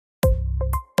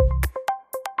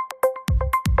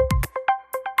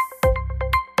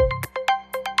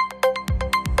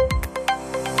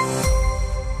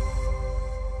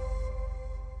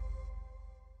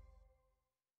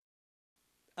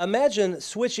Imagine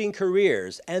switching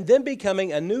careers and then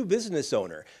becoming a new business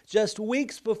owner just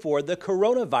weeks before the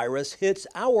coronavirus hits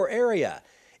our area.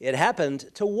 It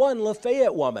happened to one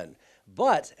Lafayette woman,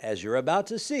 but as you're about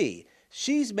to see,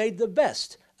 she's made the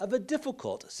best of a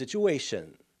difficult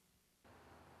situation.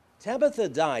 Tabitha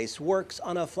Dice works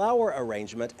on a flower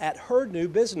arrangement at her new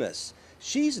business.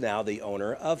 She's now the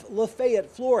owner of Lafayette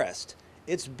Florist.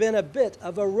 It's been a bit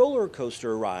of a roller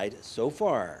coaster ride so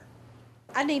far.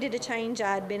 I needed a change.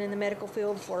 I'd been in the medical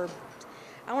field for,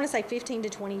 I want to say 15 to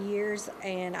 20 years,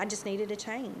 and I just needed a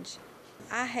change.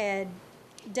 I had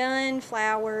done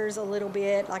flowers a little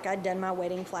bit, like I'd done my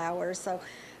wedding flowers, so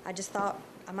I just thought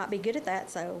I might be good at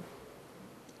that, so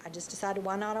I just decided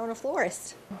why not own a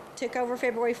florist. Took over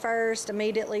February 1st,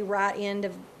 immediately right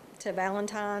into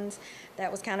Valentine's.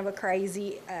 That was kind of a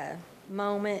crazy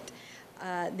moment.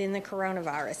 Then the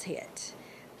coronavirus hit.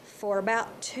 For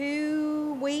about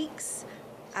 2 weeks,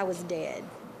 I was dead.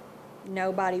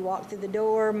 Nobody walked through the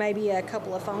door, maybe a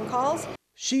couple of phone calls.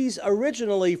 She's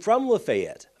originally from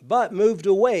Lafayette, but moved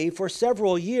away for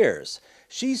several years.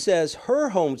 She says her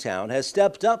hometown has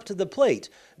stepped up to the plate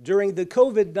during the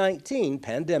COVID-19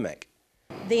 pandemic.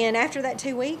 Then after that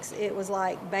 2 weeks, it was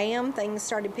like, bam, things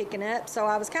started picking up. So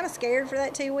I was kind of scared for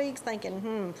that 2 weeks,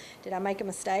 thinking, did I make a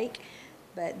mistake?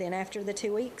 But then after the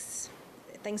 2 weeks,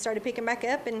 things started picking back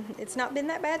up, and it's not been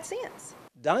that bad since.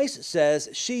 Dice says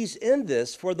she's in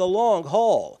this for the long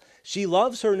haul. She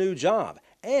loves her new job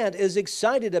and is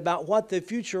excited about what the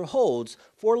future holds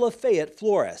for Lafayette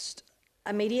Florist.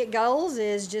 Immediate goals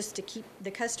is just to keep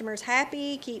the customers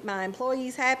happy, keep my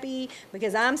employees happy,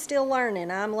 because I'm still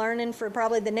learning. I'm learning for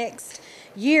probably the next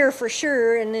year for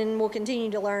sure, and then we'll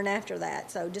continue to learn after that.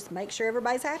 So just make sure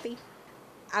everybody's happy.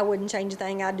 I wouldn't change a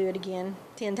thing. I'd do it again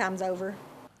 10 times over.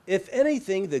 If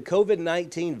anything the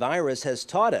COVID-19 virus has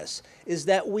taught us is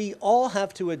that we all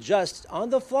have to adjust on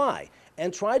the fly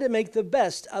and try to make the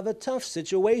best of a tough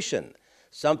situation,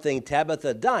 something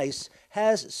Tabitha Dice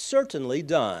has certainly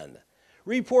done.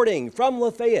 Reporting from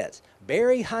Lafayette,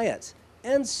 Barry Hyatt,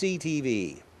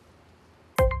 NCTV.